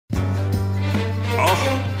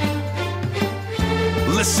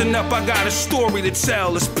Listen up, I got a story to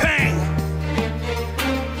tell. It's Payne.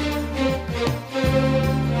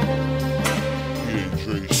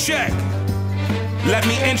 Check. Let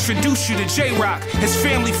me introduce you to J-Roc. His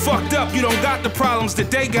family fucked up, you don't got the problems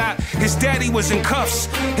that they got. His daddy was in cuffs,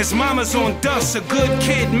 his mama's on dust. A good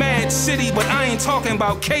kid, mad city, but I ain't talking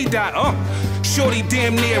about K-Dot, Shorty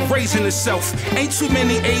damn near raising herself. Ain't too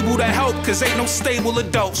many able to help, cause ain't no stable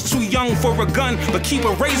adults. Too young for a gun, but keep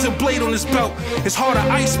a razor blade on his belt. His heart a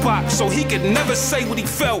ice block, so he could never say what he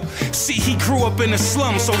felt. See, he grew up in the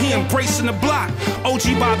slum, so he embracing the block.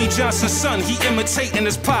 OG Bobby Johnson's son, he imitating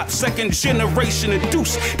his pop. Second generation of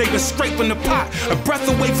deuce, they been scraping the pot. A breath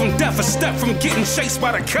away from death, a step from getting chased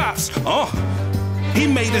by the cops. He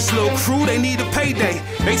made this little crew, they need a payday.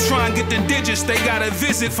 They try and get the digits, they got a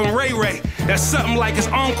visit from Ray Ray. That's something like his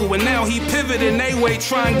uncle, and now he pivoting they way,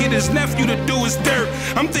 try and get his nephew to do his dirt.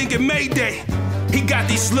 I'm thinking Mayday. He got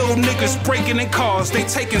these little niggas breaking in cars, they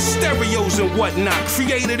taking stereos and whatnot.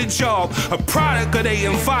 Created a job, a product of their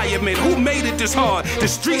environment. Who made it this hard? The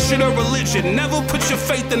street shit or religion. Never put your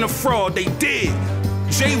faith in a fraud, they did.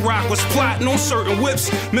 J-Roc was plotting on certain whips.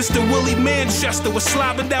 Mr. Willie Manchester was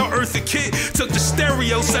slobbing down Eartha Kitt. Took the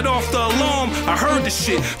stereo, set off the alarm. I heard the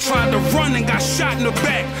shit. Tried to run and got shot in the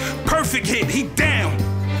back. Perfect hit, he down.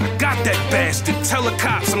 I got that bastard. Tell the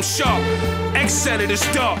cops I'm sharp. X said it is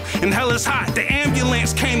dark and hell is hot. The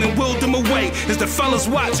ambulance came and wheeled him away. As the fellas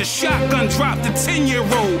watch a shotgun drop the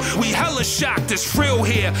 10-year-old. We hella shocked, it's real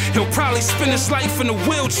here. He'll probably spend his life in a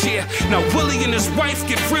wheelchair. Now Willie and his wife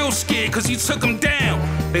get real scared cause he took him down.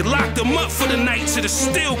 They locked him up for the night till it's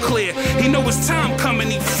still clear. He know his time coming,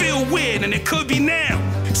 he feel weird and it could be now.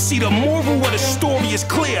 See, the moral of the story is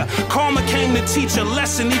clear. Karma came to teach a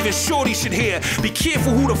lesson even Shorty should hear. Be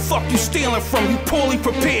careful who the fuck you stealing from, you poorly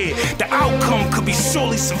prepared. The outcome could be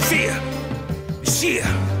surely severe. Yeah.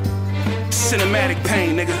 Cinematic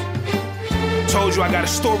Payne, nigga. Told you I got a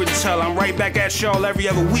story to tell. I'm right back at y'all every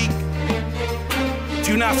other week. If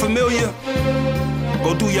you're not familiar,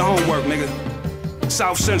 go do your homework, nigga.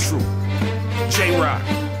 South Central, J-Roc.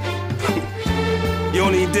 You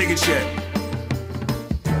don't even dig it yet.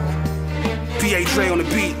 PA Dre on the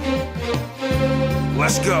beat.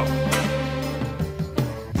 Let's go.